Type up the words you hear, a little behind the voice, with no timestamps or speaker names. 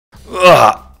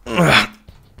Ugh. Ugh.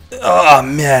 Oh,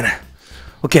 man.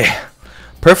 Okay.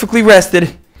 Perfectly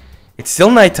rested. It's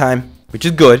still nighttime, which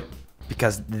is good,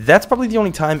 because that's probably the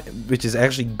only time which is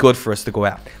actually good for us to go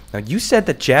out. Now, you said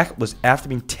that Jack was after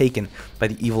being taken by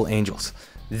the evil angels.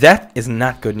 That is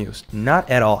not good news. Not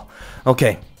at all.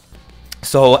 Okay.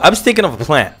 So, I was thinking of a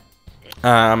plan.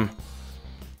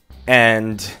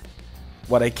 And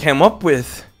what I came up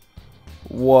with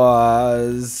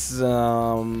was,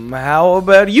 how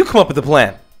about you come up with a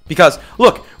plan? Because,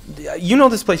 look, you know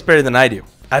this place better than I do.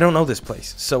 I don't know this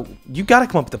place. So, you gotta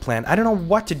come up with a plan. I don't know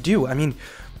what to do. I mean,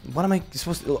 what am I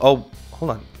supposed to... Oh,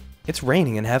 hold on. It's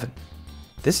raining in heaven.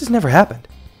 This has never happened.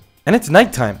 And it's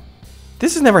nighttime.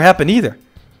 This has never happened either.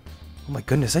 Oh my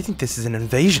goodness, I think this is an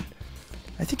invasion.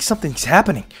 I think something's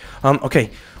happening.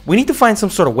 Okay, we need to find some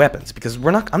sort of weapons, because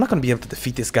I'm not going to be able to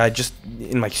defeat this guy just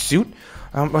in my suit.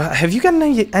 Have you got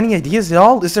any ideas at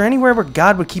all? Is there anywhere where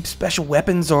God would keep special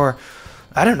weapons, or...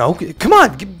 I don't know. Come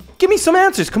on, give me some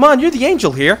answers. Come on, you're the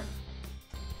angel here.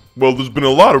 Well, there's been a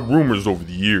lot of rumors over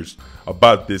the years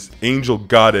about this angel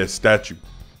goddess statue,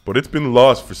 but it's been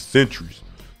lost for centuries.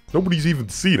 Nobody's even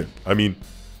seen it. I mean,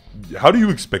 how do you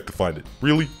expect to find it?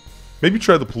 Really? Maybe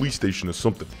try the police station or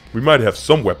something. We might have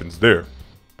some weapons there,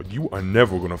 but you are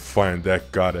never gonna find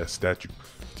that goddess statue.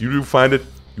 If you do find it,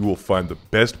 you will find the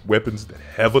best weapons that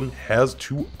heaven has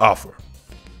to offer.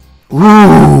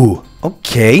 Ooh,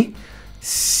 okay.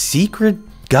 Secret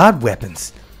god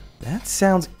weapons. That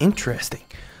sounds interesting.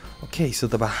 Okay, so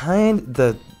they're behind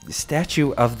the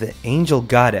statue of the angel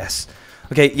goddess.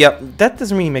 Okay, yeah, that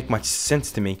doesn't really make much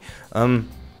sense to me. I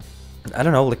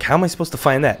don't know, like, how am I supposed to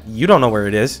find that? You don't know where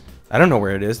it is. I don't know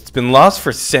where it is. It's been lost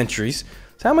for centuries.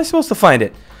 So how am I supposed to find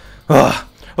it? Ugh.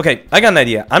 Okay, I got an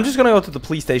idea. I'm just gonna go to the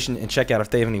police station and check out if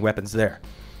they have any weapons there.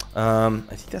 I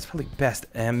think that's probably best.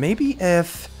 And maybe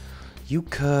if you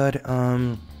could,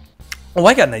 oh,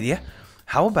 I got an idea.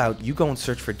 How about you go and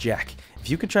search for Jack? If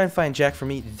you could try and find Jack for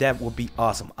me, that would be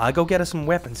awesome. I'll go get us some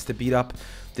weapons to beat up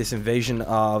this invasion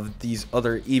of these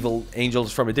other evil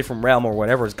angels from a different realm or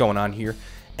whatever is going on here.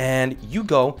 And you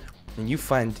go and you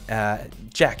find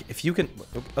Jack. If you can...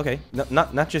 Okay,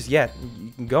 not just yet.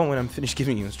 You can go when I'm finished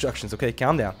giving you instructions, okay?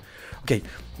 Calm down. Okay,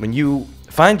 when you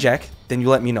find Jack, then you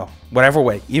let me know. Whatever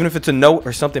way. Even if it's a note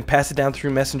or something, pass it down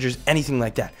through messengers, anything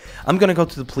like that. I'm going to go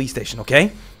to the police station,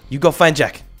 okay? You go find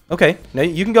Jack. Okay, now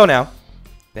you can go now.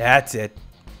 That's it.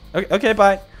 Okay,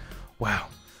 bye. Wow.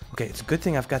 Okay, it's a good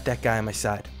thing I've got that guy on my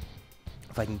side.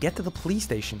 If I can get to the police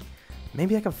station,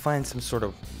 maybe I can find some sort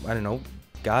of, I don't know,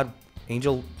 god,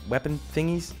 angel, weapon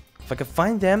thingies. If I can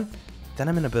find them, then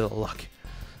I'm in a bit of luck.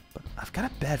 But I've got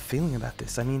a bad feeling about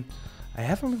this. I mean, I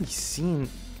haven't really seen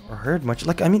or heard much.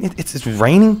 Like, I mean, it's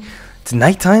raining. It's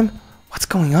nighttime. What's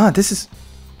going on? This is...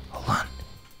 Hold on.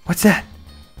 What's that?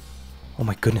 Oh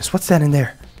my goodness, what's that in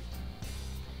there?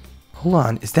 Hold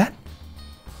on, is that...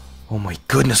 Oh my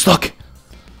goodness, look!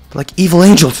 They're like evil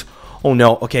angels! Oh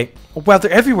no, okay. Oh wow,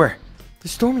 they're everywhere! They're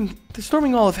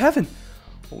storming all of heaven!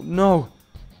 Oh no!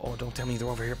 Oh, don't tell me they're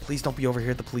over here. Please don't be over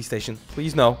here at the police station.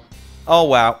 Please no. Oh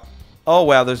wow. Oh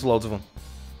wow, there's loads of them.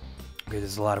 Okay,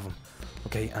 there's a lot of them.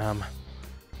 Okay,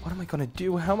 what am I gonna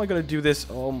do? How am I gonna do this?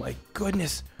 Oh my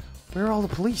goodness. Where are all the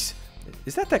police?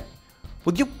 Is that...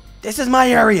 Well, you... This is my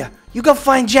area! You go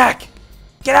find Jack!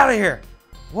 Get out of here!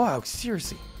 Wow,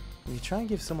 seriously. Will you try and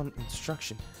give someone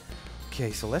instruction?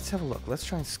 Okay, so let's have a look. Let's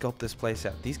try and scope this place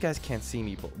out. These guys can't see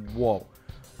me, but whoa.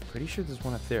 Pretty sure there's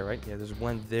one up there, right? Yeah, there's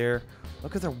one there.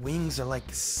 Look at their wings. They're like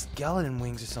skeleton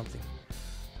wings or something.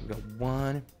 We got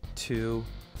 1, 2,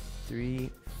 3,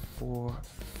 4,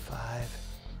 5,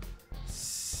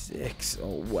 6. Oh,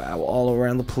 wow. All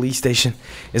around the police station.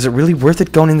 Is it really worth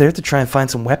it going in there to try and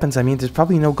find some weapons? I mean, there's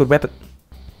probably no good weapon.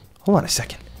 Hold on a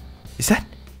second. Is that...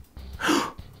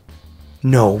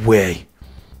 No way.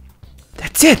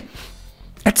 That's it.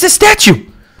 That's the statue.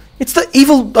 It's the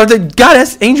evil, or the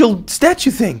goddess angel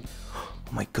statue thing.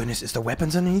 Oh my goodness, is there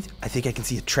weapons underneath? I think I can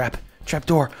see a trap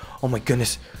door. Oh my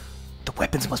goodness. The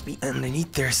weapons must be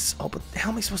underneath there. Oh, but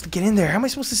how am I supposed to get in there? How am I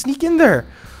supposed to sneak in there?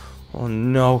 Oh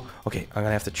no. Okay, I'm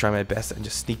gonna have to try my best and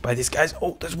just sneak by these guys.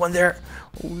 Oh, there's one there.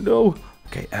 Oh no.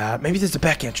 Okay, maybe there's a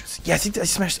back entrance. Yeah, I think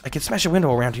I can smash a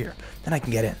window around here. Then I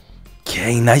can get in.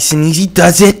 Okay, nice and easy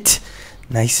does it.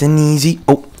 Nice and easy.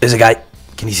 Oh, there's a guy.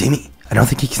 Can he see me? I don't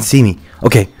think he can see me.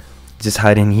 Okay, just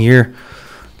hide in here.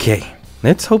 Okay,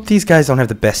 let's hope these guys don't have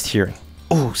the best hearing.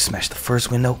 Oh, smash the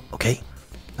first window. Okay,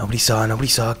 nobody saw.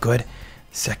 Good.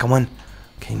 Second one.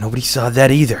 Okay, nobody saw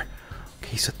that either.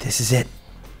 Okay, so this is it.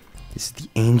 This is the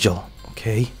angel.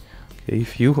 Okay.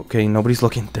 Okay, nobody's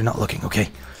looking. They're not looking. Okay,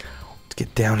 let's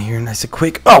get down here nice and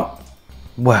quick. Oh,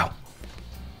 wow.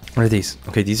 What are these?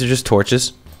 Okay, these are just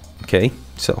torches. Okay,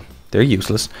 so they're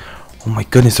useless. Oh my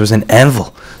goodness, there's an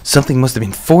anvil. Something must have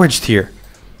been forged here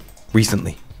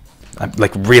recently.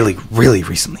 Like really, really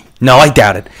recently. No, I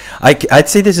doubt it. I'd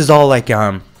say this is all like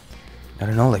I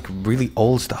don't know, like really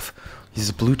old stuff. This is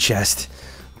a blue chest.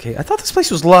 Okay, I thought this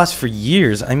place was lost for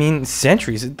years. I mean,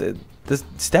 centuries. The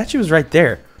statue is right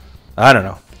there. I don't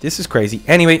know. This is crazy.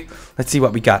 Anyway, let's see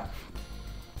what we got.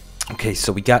 Okay,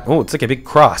 so we got, oh, it's like a big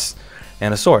cross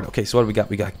and a sword. Okay, so what do we got?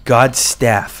 We got God's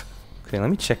staff. Okay, let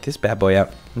me check this bad boy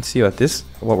out. Let's see what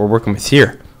we're working with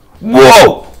here.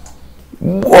 Whoa!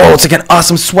 Whoa, it's like an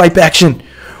awesome swipe action.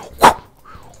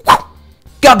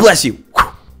 God bless you.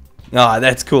 Ah,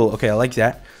 that's cool. Okay, I like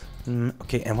that.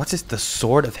 Okay, and what's this? The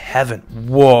Sword of Heaven.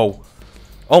 Whoa.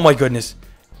 Oh my goodness.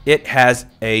 It has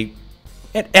a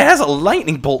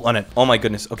lightning bolt on it. Oh my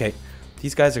goodness. Okay.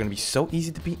 These guys are going to be so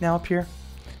easy to beat now up here.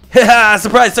 Haha,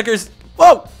 surprise, suckers.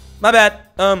 Whoa, my bad.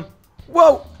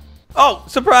 Whoa. Oh,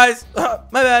 surprise.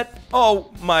 My bad.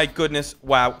 Oh my goodness.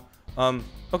 Wow.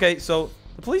 Okay, so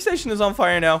the police station is on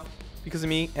fire now because of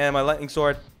me and my lightning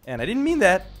sword. And I didn't mean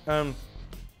that.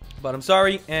 But I'm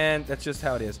sorry, and that's just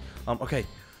how it is. Okay.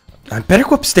 I better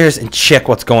go upstairs and check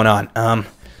what's going on.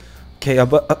 Okay,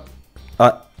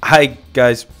 hi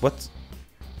guys, what's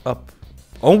up?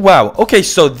 Oh wow. Okay,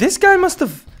 so this guy must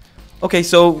have. Okay,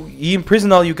 so he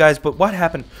imprisoned all you guys, but what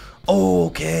happened? Oh,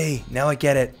 okay, now I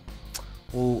get it.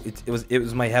 Oh, it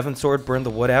was my heaven sword burned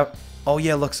the wood out. Oh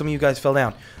yeah, look, some of you guys fell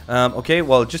down. Okay,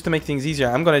 well, just to make things easier,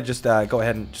 I'm gonna just go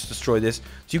ahead and just destroy this so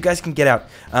you guys can get out.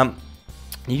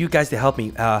 Need you guys to help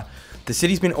me. The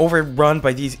city's been overrun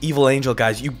by these evil angel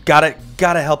guys. You gotta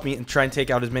help me and try and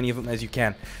take out as many of them as you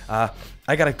can. I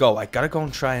gotta go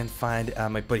and try and find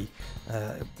my buddy.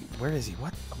 Where is he?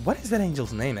 What is that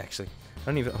angel's name actually? I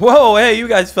don't even. Whoa, hey, you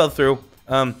guys fell through.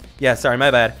 Yeah, sorry, my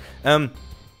bad. I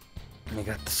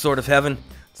got the Sword of Heaven.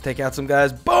 Let's take out some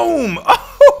guys. Boom!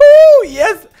 Oh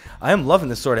yes, I am loving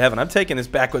the Sword of Heaven. I'm taking this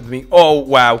back with me. Oh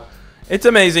wow, it's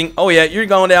amazing. Oh yeah, you're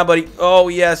going down, buddy. Oh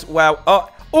yes, wow.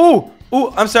 Oh. Ooh,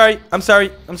 I'm sorry,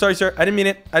 sir. I didn't mean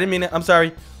it. I'm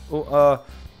sorry. Oh,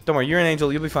 don't worry. You're an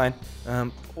angel. You'll be fine. Oh,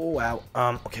 wow.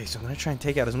 Okay, so I'm going to try and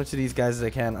take out as much of these guys as I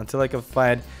can until I can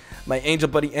find my angel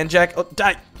buddy and Jack. Oh,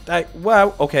 die.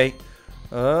 Wow. Okay.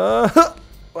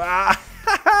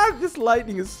 This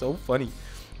lightning is so funny.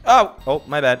 Oh,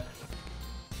 my bad.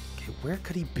 Okay, where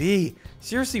could he be?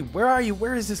 Seriously, where are you?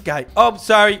 Where is this guy? Oh,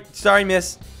 sorry,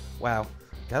 miss. Wow.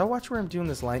 Gotta watch where I'm doing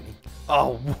this lightning.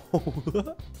 Oh,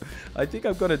 whoa. I think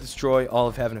I'm gonna destroy all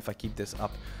of heaven if I keep this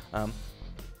up.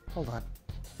 Hold on.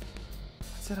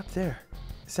 What's that up there?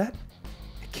 Is that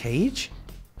a cage?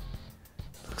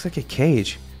 Looks like a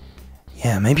cage.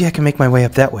 Yeah, maybe I can make my way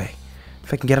up that way.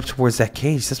 If I can get up towards that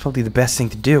cage, that's probably the best thing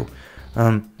to do.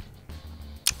 Man,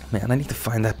 I need to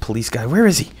find that police guy. Where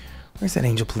is he? Where's that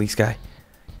angel police guy?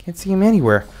 Can't see him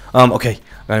anywhere. Okay,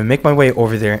 I'm gonna make my way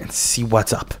over there and see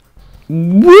what's up.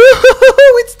 Woohoo!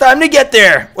 It's time to get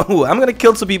there. Ooh, I'm gonna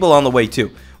kill some people on the way too.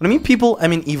 When I mean people, I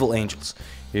mean evil angels.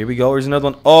 Here we go. Here's another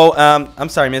one. Oh, I'm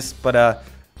sorry, miss, but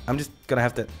I'm just gonna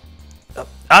have to.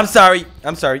 I'm sorry.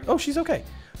 Oh, she's okay.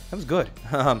 That was good.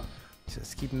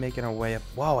 Just keep making our way up.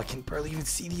 Wow, I can barely even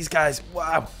see these guys.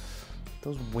 Wow,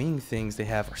 those wing things they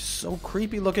have are so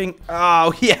creepy looking.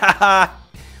 Oh yeah.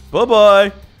 Bye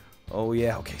bye. Oh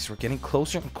yeah. Okay, so we're getting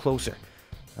closer and closer.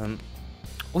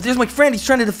 Oh, there's my friend. He's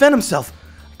trying to defend himself.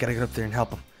 I gotta get up there and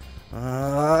help him.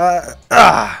 Yeah!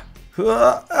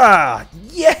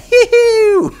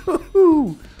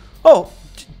 Oh,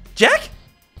 Jack?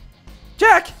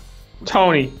 Jack?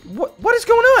 Tony. What is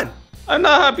going on? I'm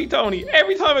not happy, Tony.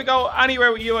 Every time I go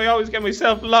anywhere with you, I always get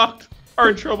myself locked or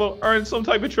in trouble or in some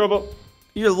type of trouble.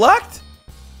 You're locked?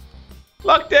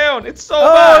 Locked down. It's so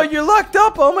bad. Oh, you're locked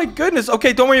up. Oh my goodness.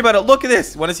 Okay, don't worry about it. Look at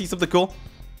this. Want to see something cool?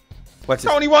 Watch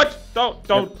this. Tony, watch!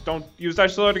 Don't use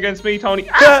that sword against me, Tony.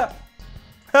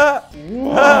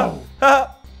 Whoa!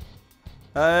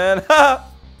 And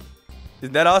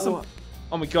isn't that awesome? Whoa.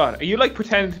 Oh my God! Are you like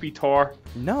pretending to be Thor?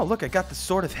 No, look, I got the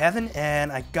Sword of Heaven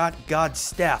and I got God's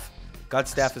staff.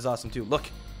 God's staff is awesome too. Look,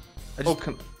 I just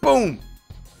boom,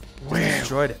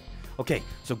 destroyed it. Okay,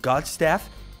 so God's staff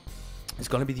is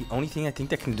going to be the only thing I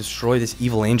think that can destroy this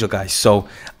evil angel guy. So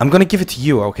I'm going to give it to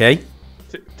you, okay?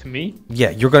 To me?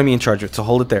 Yeah, you're going to be in charge of it, so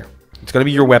hold it there. It's going to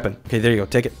be your weapon. Okay, there you go.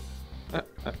 Take it.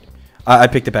 I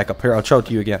picked it back up. Here, I'll show it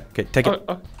to you again. Okay, take it.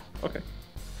 Okay.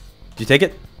 Did you take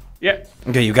it? Yeah.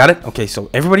 Okay, you got it? Okay, so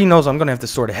everybody knows I'm going to have the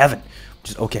Sword of Heaven.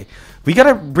 Which is okay. We got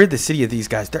to rid the city of these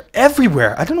guys. They're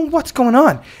everywhere. I don't know what's going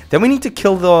on. Then we need to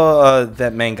kill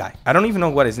that main guy. I don't even know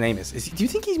what his name is. Do you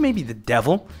think he's maybe the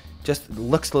devil? Just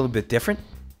looks a little bit different?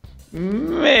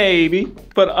 Maybe,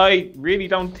 but I really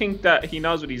don't think that he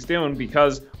knows what he's doing,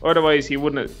 because otherwise he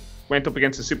wouldn't have went up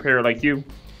against a superhero like you.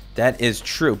 That is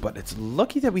true, but it's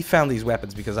lucky that we found these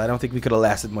weapons, because I don't think we could have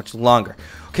lasted much longer.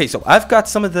 Okay, so I've got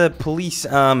some of the police,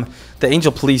 the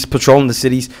Angel Police patrolling the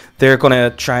cities. They're gonna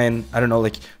try and, I don't know,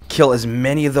 like, kill as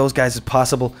many of those guys as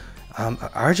possible.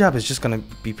 Our job is just gonna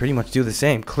be pretty much do the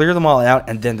same. Clear them all out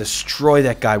and then destroy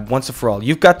that guy once and for all.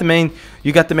 You got the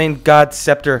main God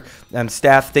Scepter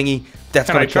staff thingy. That's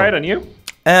Can gonna I try it kill on you?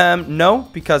 me. No,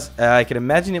 because I can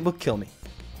imagine it will kill me.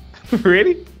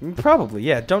 Really? Probably,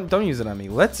 yeah. Don't use it on me.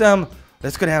 Let's go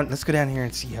down here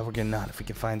and see how we're getting on. If we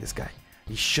can find this guy,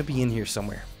 he should be in here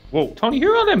somewhere. Whoa, Tony,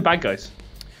 who are all them bad guys?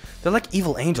 They're like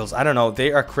evil angels. I don't know.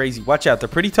 They are crazy. Watch out. They're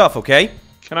pretty tough. Okay.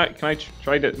 Can I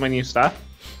try my new staff?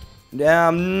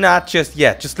 Not just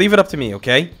yet. Just leave it up to me.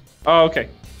 Okay. Oh, okay.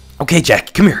 Okay,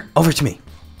 Jack. Come here. Over to me.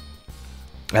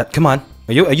 Come on.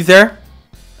 Are you there?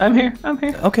 I'm here.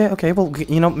 Okay. Well,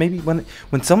 you know, maybe when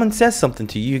someone says something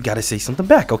to you, you gotta say something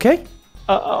back. Okay.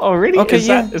 Oh, really? Okay, is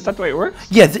that the way it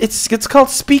works? Yeah, it's called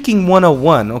speaking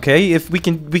 101, okay? If we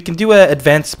can do a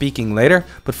advanced speaking later,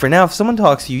 but for now, if someone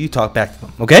talks to you, you talk back to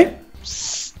them, okay?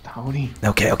 Psst, Tony.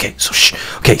 Okay. So shh.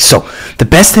 Okay, so the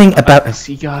best thing about I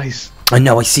see guys. I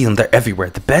know, I see them. They're everywhere.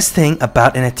 The best thing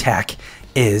about an attack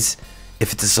is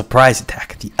if it's a surprise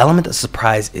attack. The element of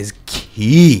surprise is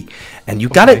key, and you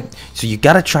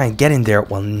gotta try and get in there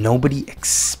while nobody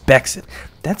expects it.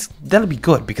 That'll be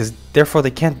good, because therefore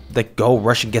they can't like go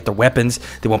rush and get their weapons.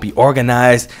 They won't be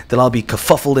organized. They'll all be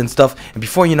kerfuffled and stuff. And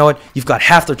before you know it, you've got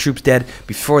half their troops dead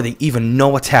before they even know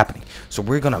what's happening. So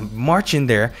we're gonna march in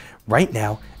there right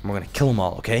now, and we're gonna kill them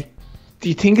all. Okay? Do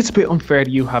you think it's a bit unfair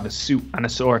that you have a suit and a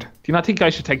sword? Do you not think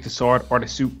I should take the sword or the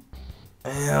suit?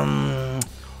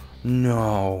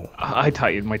 No. I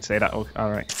thought you might say that. Oh,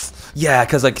 all right. Yeah,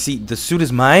 because like, see, the suit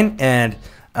is mine, and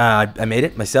I made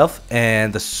it myself,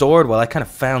 and the sword, well, I kind of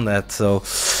found that, so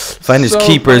finders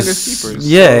keepers.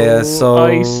 Yeah, so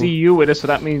I see you with it, so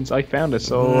that means I found it.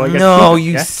 So I guess no,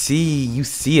 you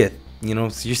see it. You know,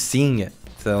 so you're seeing it.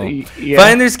 So yeah.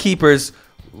 Finders keepers,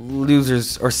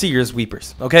 losers or seers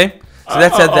weepers. Okay, so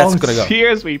that's gonna go.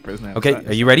 Seers weepers now. Okay,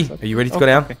 are you ready? Are you ready to go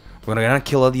down? Okay. We're gonna go down and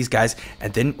kill all these guys,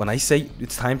 and then when I say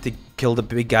it's time to kill the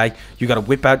big guy, you gotta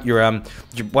whip out your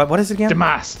what is it again? The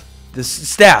mast. The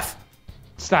staff.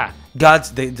 Staff.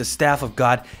 The staff of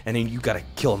God, and then you gotta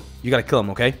kill him. You gotta kill him,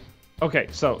 okay? Okay,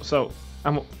 so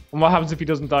what happens if he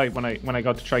doesn't die when I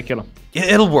go to try kill him?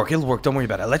 It'll work. Don't worry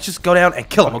about it. Let's just go down and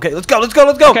kill him, okay? Let's go.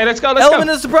 Okay, let's go.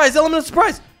 Element of surprise.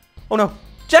 Oh no,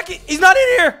 Jackie, he's not in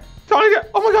here. Tony,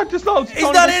 oh my God, there's loads. He's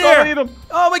not in here.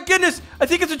 Oh my goodness, I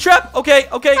think it's a trap. Okay,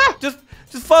 just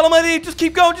follow my lead. Just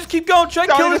keep going. Try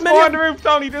and kill as many. There's more on the roof,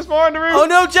 Tony. There's more on the roof. Oh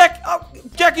no, Jack.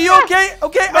 Jack, are you okay?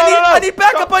 Okay, I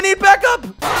need backup.